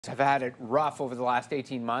Have had it rough over the last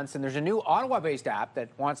 18 months, and there's a new Ottawa-based app that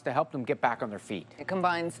wants to help them get back on their feet. It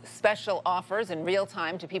combines special offers in real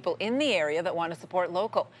time to people in the area that want to support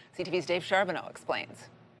local. CTV's Dave Charbonneau explains.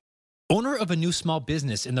 Owner of a new small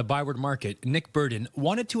business in the Byward Market, Nick Burden,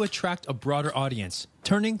 wanted to attract a broader audience,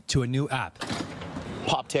 turning to a new app.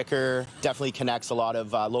 TikR definitely connects a lot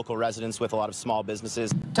of local residents with a lot of small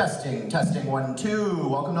businesses. Testing, 1, 2.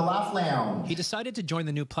 Welcome to Laugh Lounge. He decided to join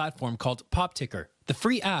the new platform called TikR. The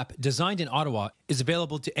free app, designed in Ottawa, is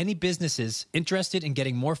available to any businesses interested in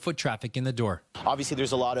getting more foot traffic in the door. Obviously,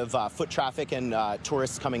 there's a lot of foot traffic and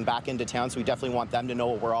tourists coming back into town, so we definitely want them to know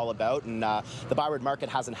what we're all about. And the Byward Market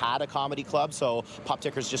hasn't had a comedy club, so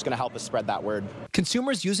TikR is just going to help us spread that word.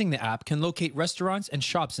 Consumers using the app can locate restaurants and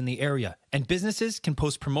shops in the area, and businesses can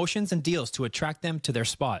post promotions and deals to attract them to their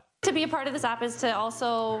spot. To be a part of this app is to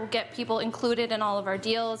also get people included in all of our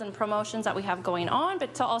deals and promotions that we have going on,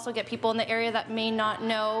 but to also get people in the area that may not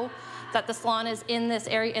know that the salon is in this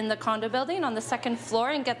area, in the condo building on the second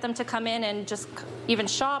floor, and get them to come in and just even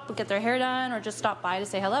shop, get their hair done, or just stop by to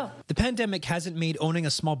say hello. The pandemic hasn't made owning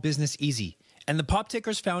a small business easy, and the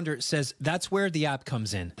TikR's founder says that's where the app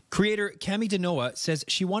comes in. Creator Cami Denoa says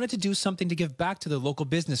she wanted to do something to give back to the local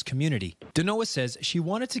business community. Denoa says she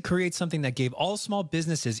wanted to create something that gave all small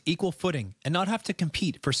businesses equal footing and not have to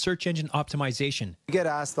compete for search engine optimization. We get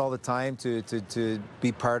asked all the time to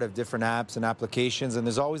be part of different apps and applications, and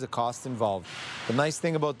there's always a cost involved. The nice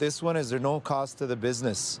thing about this one is there's no cost to the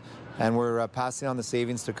business, and we're passing on the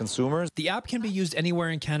savings to consumers. The app can be used anywhere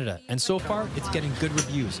in Canada, and so far it's getting good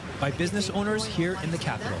reviews by business owners here in the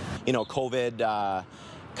capital. You know, COVID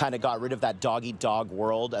kind of got rid of that dog-eat-dog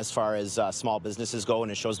world as far as small businesses go,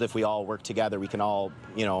 and it shows that if we all work together, we can all,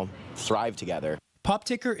 thrive together.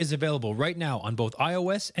 TikR is available right now on both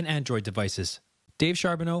iOS and Android devices. Dave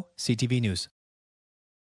Charbonneau, CTV News.